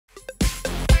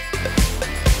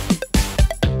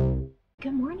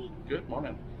Good morning. Good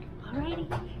morning. Alrighty,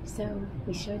 so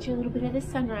we showed you a little bit of the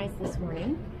sunrise this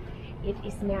morning. It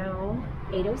is now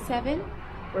 8:07.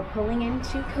 We're pulling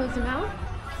into Cozumel,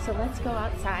 so let's go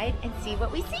outside and see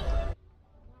what we see.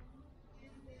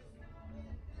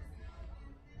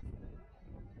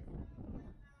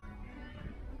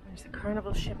 There's a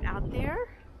Carnival ship out there,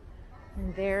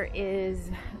 and there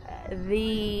is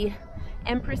the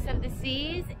Empress of the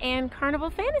Seas and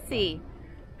Carnival Fantasy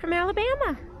from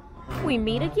Alabama. We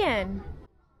meet again.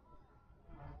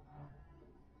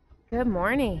 Good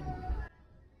morning.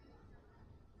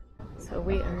 So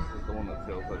we are... This is the one that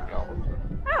feels like gallons.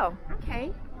 Oh,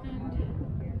 okay.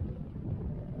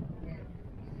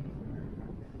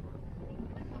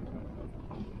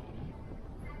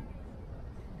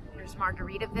 There's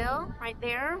Margaritaville right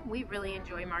there. We really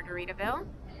enjoy Margaritaville.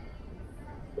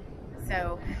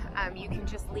 So you can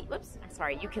just leave,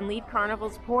 you can leave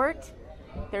Carnival's Port.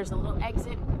 There's a little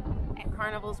exit at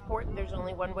Carnival's Port. There's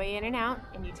only one way in and out,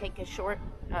 and you take a short,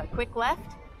 quick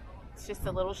left. It's just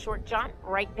a little short jaunt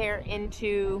right there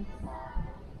into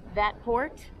that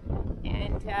port,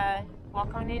 and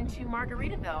walk on into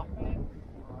Margaritaville.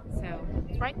 So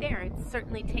it's right there. It's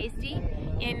certainly tasty.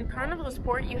 In Carnival's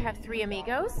Port, you have Three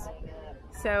Amigos.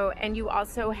 So, and you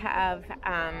also have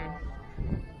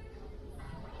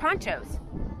ponchos.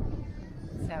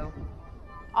 So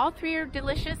all three are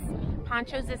delicious.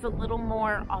 Ponchos is a little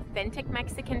more authentic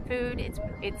Mexican food.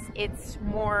 It's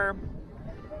more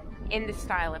in the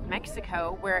style of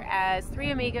Mexico, whereas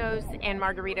Three Amigos and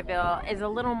Margaritaville is a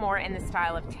little more in the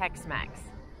style of Tex-Mex.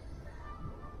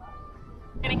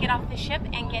 We're gonna get off the ship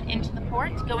and get into the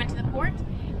port, go into the port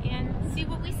and see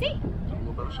what we see. A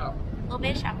little bit of shopping. A little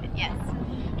bit of shopping, yes.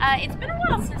 It's been a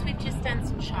while since we've just done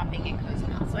some shopping in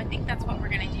Cozumel, so I think that's what we're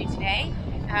gonna do today.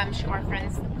 Show our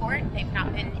friends the port. They've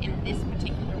not been in this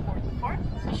particular port before,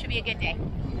 so it should be a good day.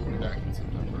 We'll be back in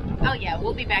September. Oh yeah,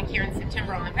 we'll be back here in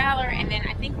September on the Valor, and then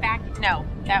I think the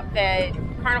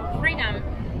Carnival Freedom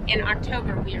in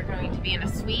October we are going to be in a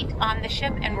suite on the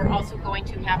ship, and we're also going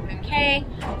to Half-Moon Cay,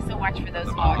 so watch for those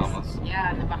vlogs.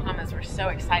 Yeah, in the Bahamas. We're so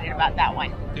excited about that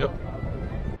one. Yep.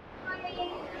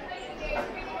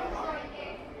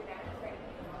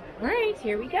 All right,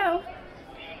 here we go.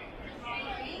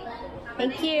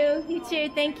 Thank you. You too.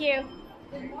 Thank you.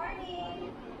 Good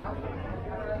morning.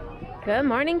 Good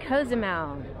morning,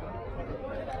 Cozumel.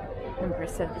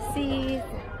 Empress of the Seas.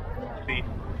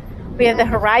 We have the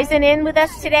Horizon Inn with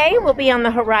us today. We'll be on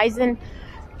the Horizon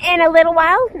in a little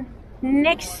while.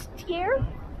 Next year?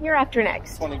 Year after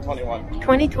next. 2021.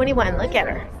 2021. Look at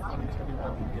her.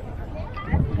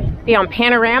 Be on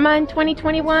Panorama in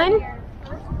 2021.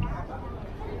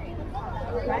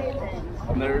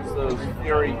 And there's those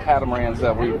Fury catamarans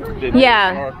that we did.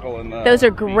 Yeah, Snorkel and those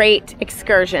are great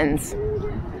excursions.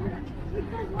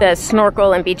 The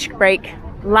snorkel and beach break,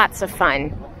 lots of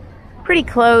fun. Pretty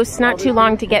close, not too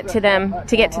long to get to them,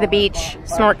 to get to the beach.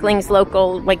 Snorkeling's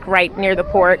local, like right near the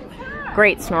port.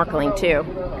 Great snorkeling too.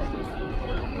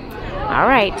 All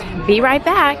right, be right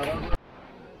back.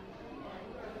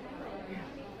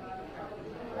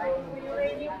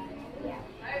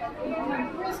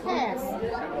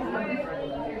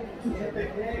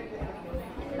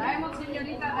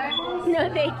 No,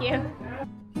 thank you.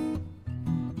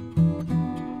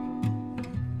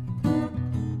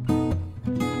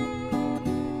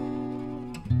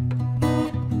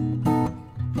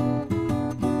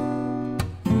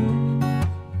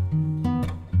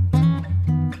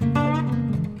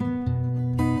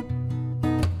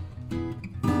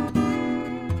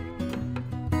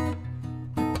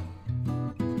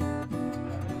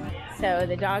 So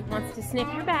the dog wants to sniff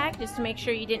your bag just to make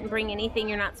sure you didn't bring anything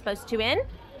you're not supposed to in.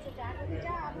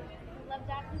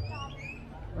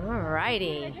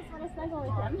 Alrighty. I just want to snuggle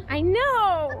with him. I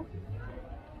know.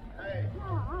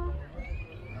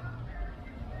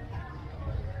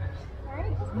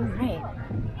 Alright.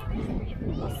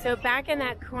 So back in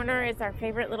that corner is our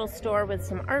favorite little store with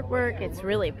some artwork. It's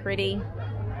really pretty.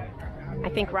 I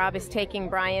think Rob is taking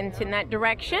Brian in that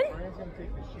direction.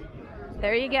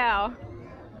 There you go.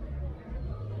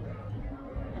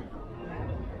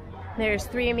 There's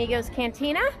Three Amigos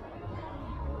Cantina.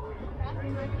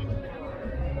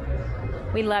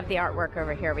 We love the artwork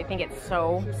over here. We think it's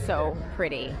so, so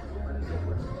pretty.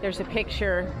 There's a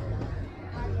picture.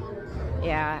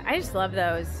 Yeah, I just love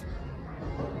those.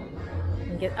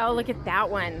 Oh, look at that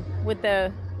one with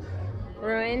the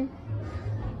ruin.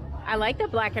 I like the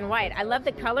black and white. I love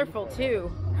the colorful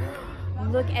too.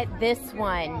 Look at this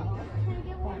one.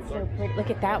 That's so pretty. Look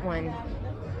at that one.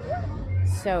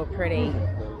 So pretty.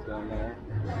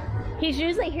 He's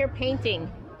usually here painting.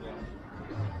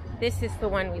 This is the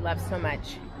one we love so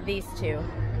much. These two.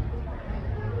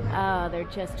 Oh, they're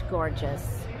just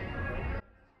gorgeous.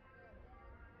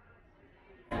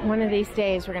 One of these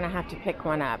days we're gonna have to pick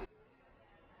one up.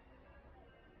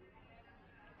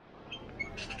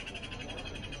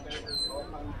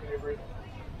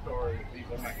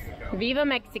 Viva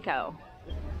Mexico.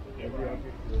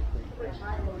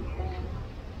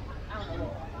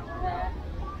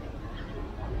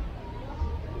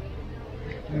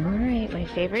 All right, my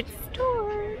favorite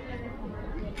store.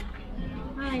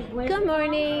 Hi, Good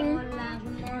morning. Hola,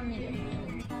 good morning.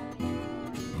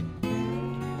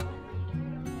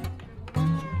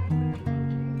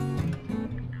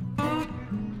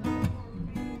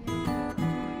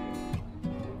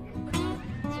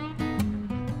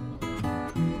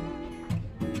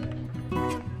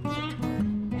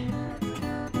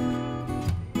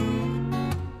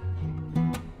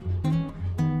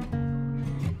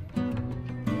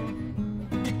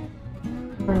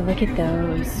 Oh, look at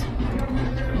those.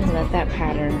 I love that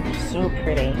pattern. So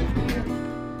pretty.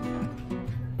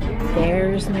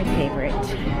 There's my favorite.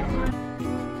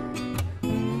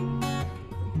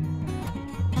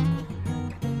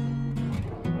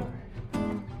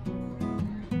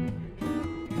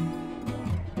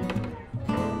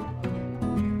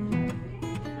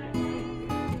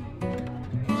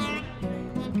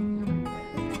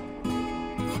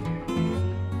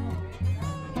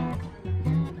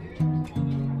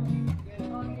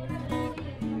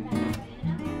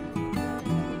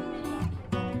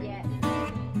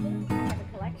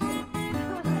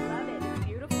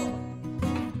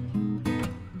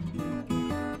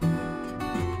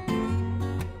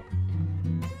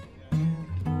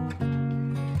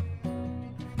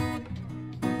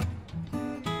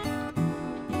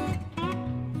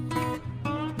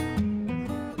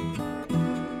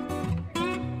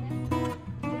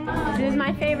 This is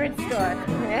my favorite store.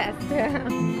 Yes.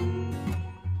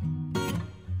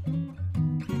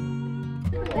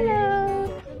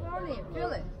 Hello. Good morning.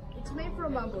 Feel it. It's made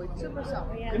from bamboo. It's super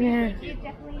soft. Yeah.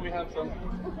 We have some.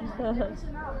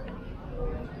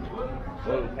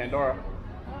 Oh, Pandora.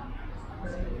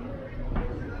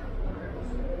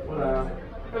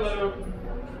 Hello.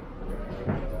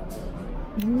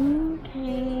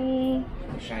 Okay.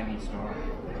 Shiny star.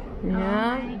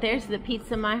 No, there's the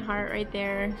pizza my heart right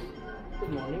there.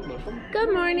 Good morning, welcome.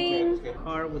 Good morning.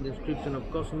 Heart with description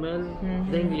of Cozumel, Mhm.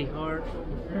 dangly heart.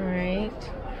 All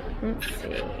right. Let's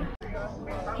see.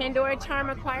 Pandora charm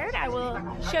acquired. I will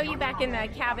show you back in the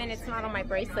cabin. It's not on my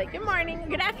bracelet. Good morning.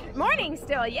 Good morning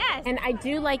still, yes. And I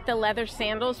do like the leather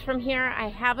sandals from here. I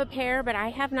have a pair, but I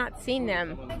have not seen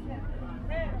them.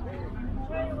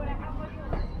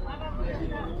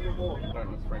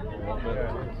 Starting to sprinkle a little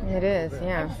bit. It is,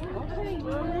 yeah.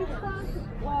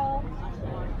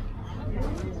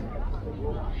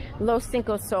 Los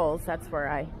Cinco Soles, that's where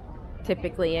I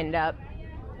typically end up.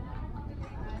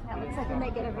 That looks like a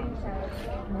negative rain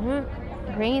shower.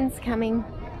 Rain's coming.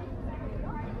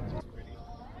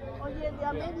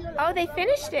 Oh, they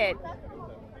finished it.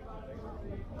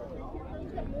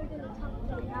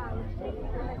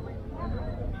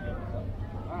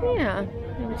 Yeah,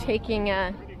 they were taking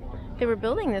they were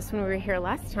building this when we were here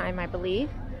last time, I believe.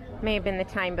 May have been the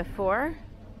time before.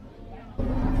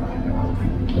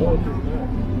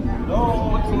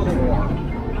 No, it's a little warm.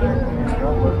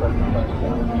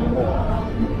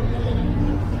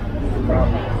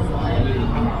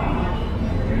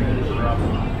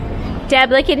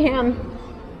 Deb, look at him.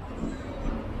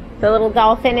 The little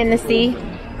dolphin in the sea,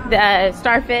 the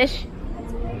starfish.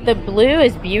 The blue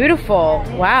is beautiful.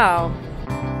 Wow.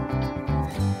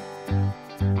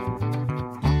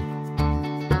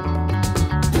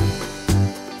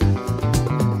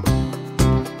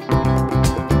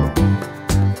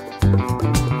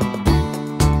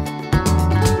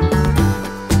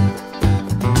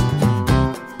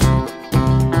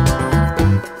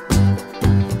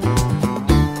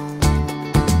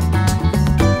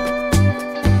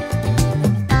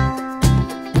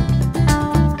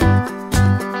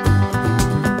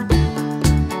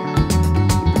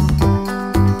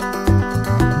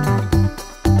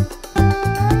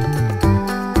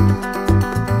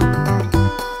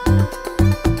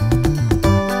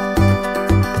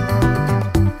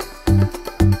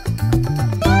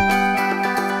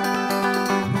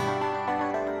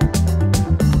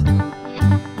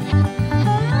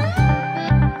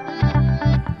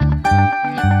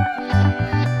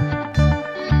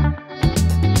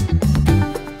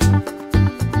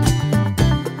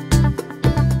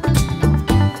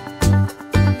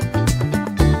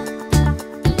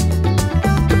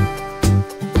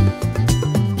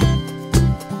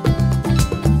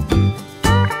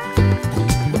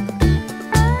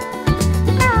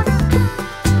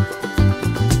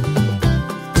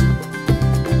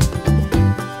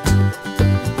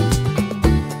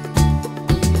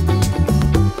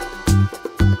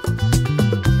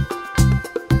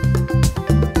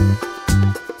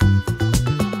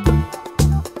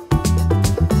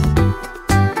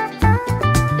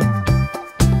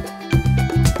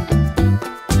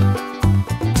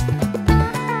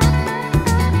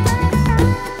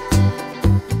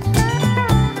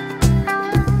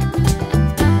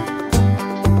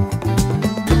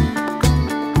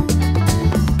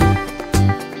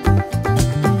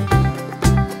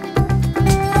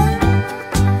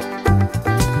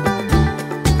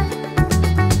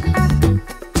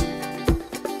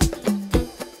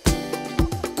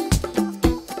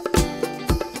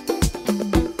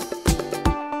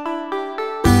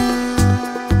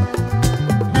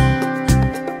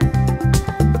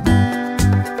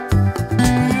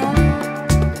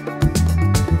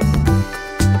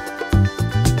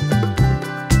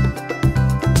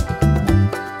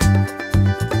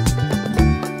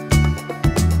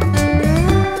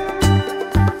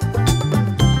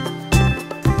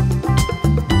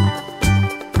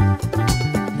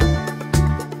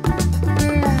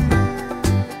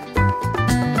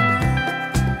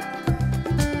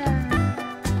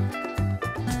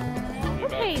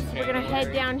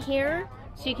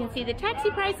 you can see the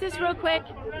taxi prices real quick.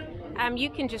 You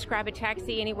can just grab a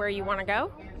taxi anywhere you want to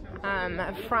go,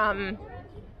 from,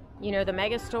 you know, the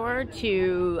mega store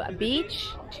to a beach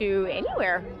to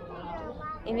anywhere,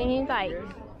 anything you like.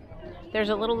 There's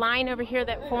a little line over here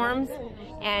that forms,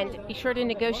 and be sure to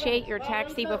negotiate your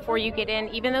taxi before you get in.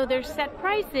 Even though there's set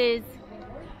prices,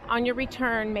 on your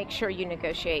return, make sure you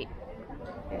negotiate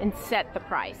and set the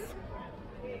price.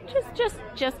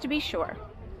 Just to be sure.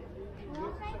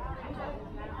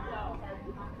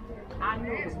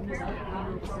 Okay,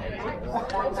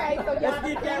 so let's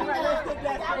get that right. Let's get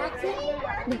that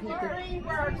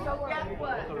teamwork. So guess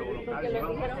what?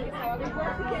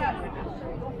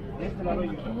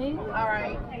 Okay. All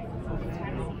right.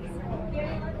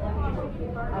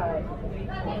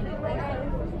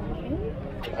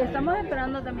 Estamos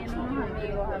esperando también unos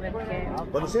amigos a ver qué.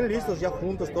 Cuando estén listos ya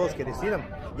juntos todos que decidan,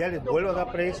 ya les vuelvo a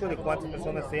dar precio de cuántas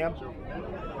personas sean.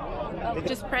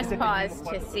 Just press pause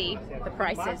to see the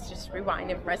prices. Just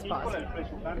rewind and press pause.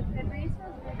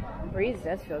 Breeze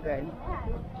does feel good.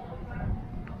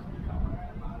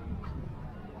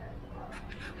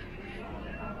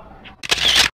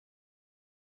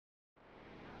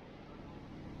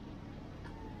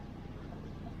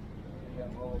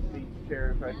 Beach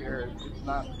chairs right here. It's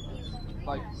not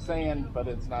like sand, but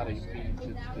it's not a beach.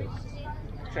 It's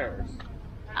just chairs.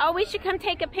 Oh, we should come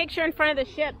take a picture in front of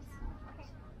the ships.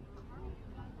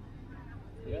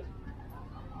 Yes.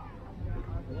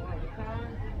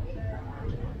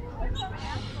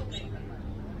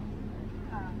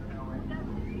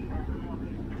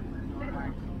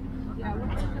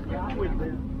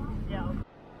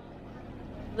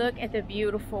 Look at the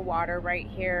beautiful water right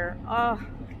here. Oh,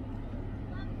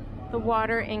 the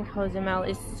water in Cozumel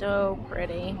is so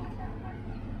pretty.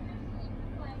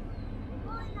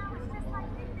 I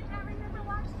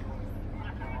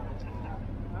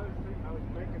was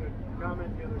making a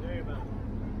comment the other day about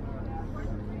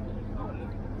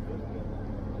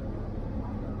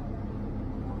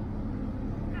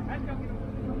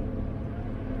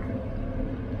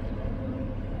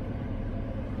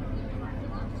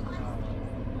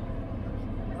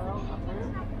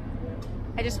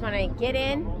I just want to get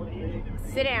in,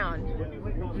 sit down.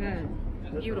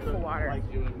 Beautiful water.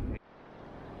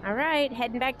 All right,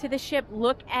 heading back to the ship.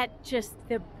 Look at just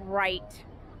the bright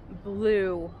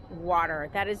blue water.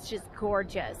 That is just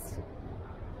gorgeous.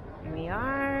 Here we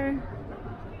are.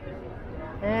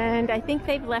 And I think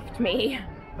they've left me.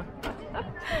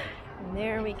 And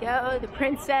there we go, the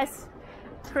princess,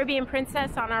 Caribbean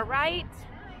princess on our right.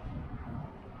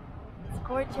 It's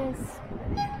gorgeous.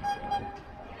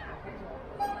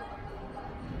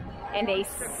 And a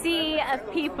sea of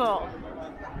people.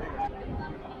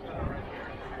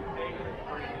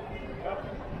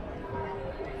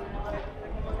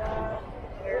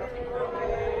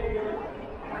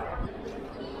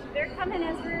 They're coming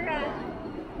as we're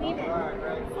leaving.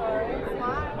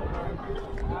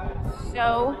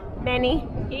 So many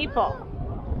people.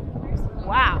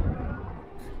 Wow.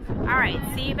 All right,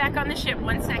 see you back on the ship.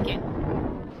 1 second.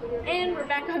 And we're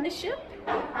back on the ship.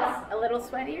 A little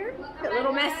sweatier, a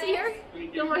little messier.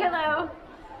 Gilmore, hello.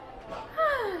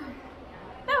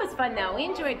 That was fun though. We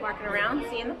enjoyed walking around,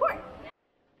 seeing the port.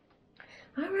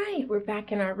 All right, we're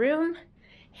back in our room.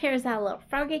 Here's our little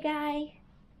froggy guy.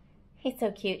 He's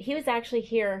so cute. He was actually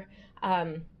here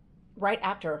right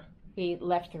after we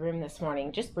left the room this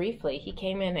morning, just briefly. He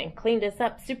came in and cleaned us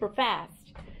up super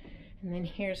fast. And then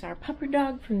here's our pupper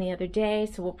dog from the other day,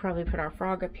 so we'll probably put our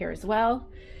frog up here as well.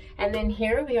 And then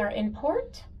here we are in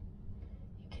port.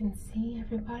 You can see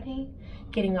everybody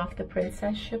getting off the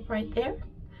princess ship right there,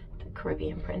 the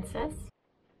Caribbean princess.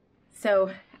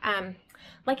 So,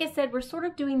 like I said, we're sort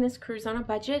of doing this cruise on a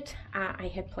budget.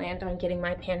 I had planned on getting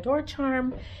my Pandora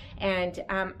charm and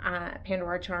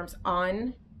Pandora charms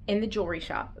in the jewelry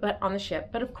shop, but on the ship.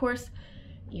 But of course,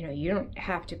 you know, you don't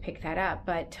have to pick that up,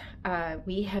 but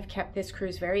we have kept this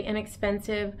cruise very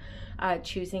inexpensive,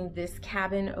 choosing this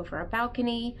cabin over a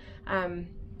balcony.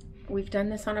 We've done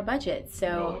this on a budget, so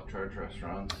No upcharge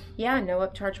restaurants. Yeah, no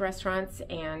upcharge restaurants,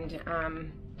 and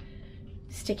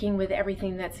sticking with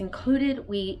everything that's included.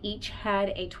 We each had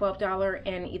a $12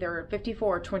 and either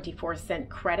 54 or 24 cent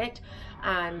credit.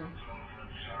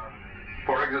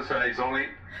 For exercise only,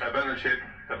 abandon ship.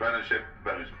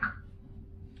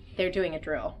 They're doing a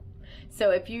drill.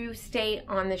 So if you stay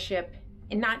on the ship,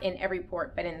 and not in every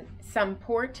port, but in some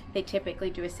port, they typically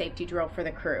do a safety drill for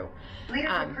the crew. Leaders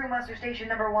from Crewmaster Station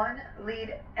number 1,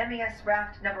 lead MES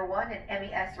Raft number 1 and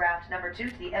MES Raft number 2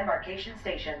 to the embarkation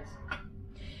stations.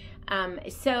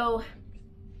 So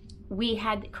we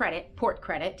had credit, port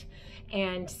credit,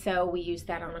 and so we used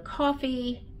that on a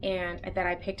coffee and that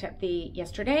I picked up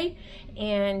yesterday.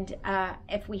 And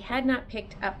if we had not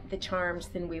picked up the charms,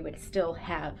 then we would still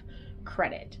have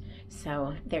credit.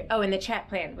 So there. Oh, and the chat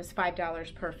plan was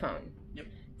 $5 per phone. Yep.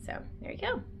 So there you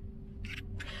go.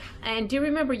 And do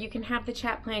remember, you can have the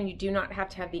chat plan. You do not have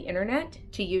to have the internet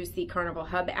to use the Carnival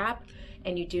Hub app,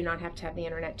 and you do not have to have the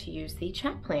internet to use the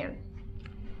chat plan.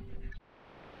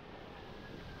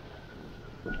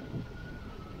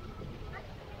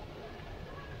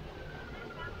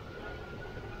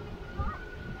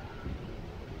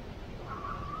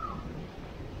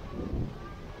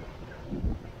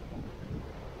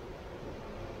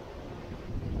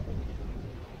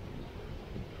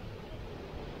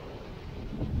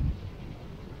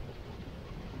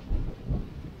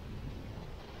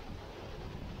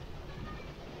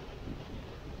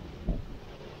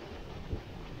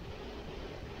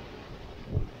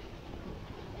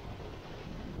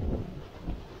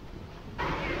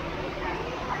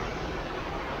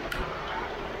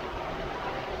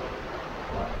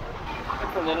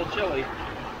 It's a little chilly.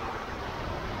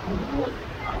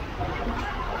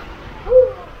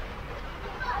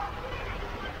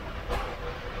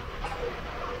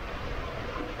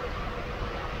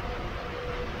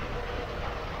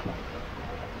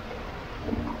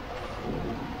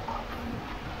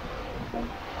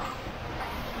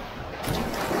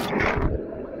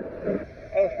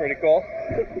 That was pretty cool.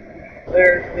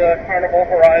 There's the Carnival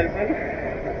Horizon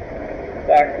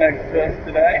back next to us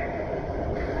today.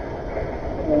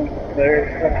 And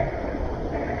there's the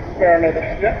stern of the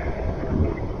ship,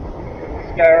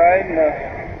 sky ride, and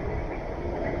the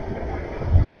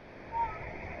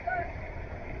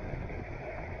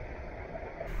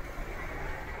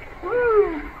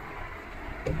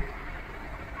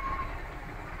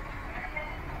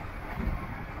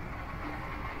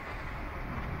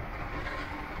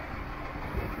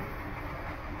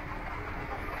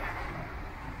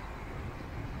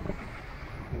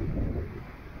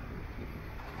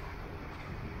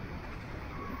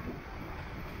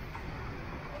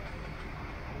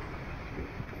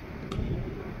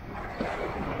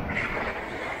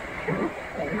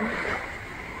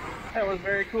that was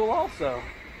very cool also.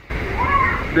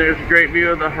 There's a great view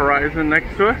of the horizon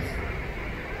next to us.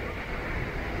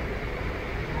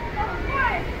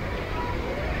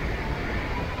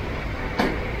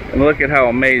 And look at how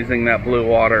amazing that blue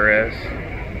water is.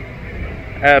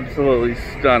 Absolutely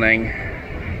stunning.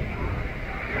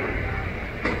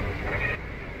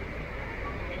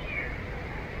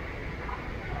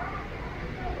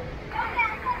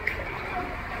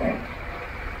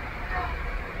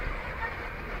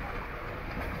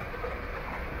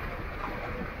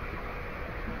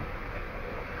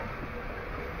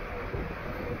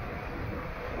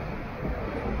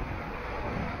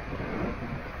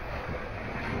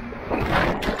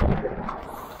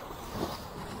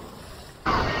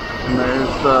 And there's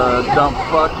the dump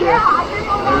bucket.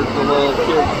 There's the little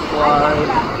kid slide.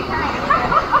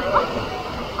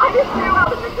 I just knew I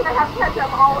was just gonna have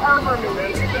ketchup all over me.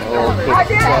 Little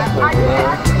kid stuff over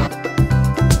there.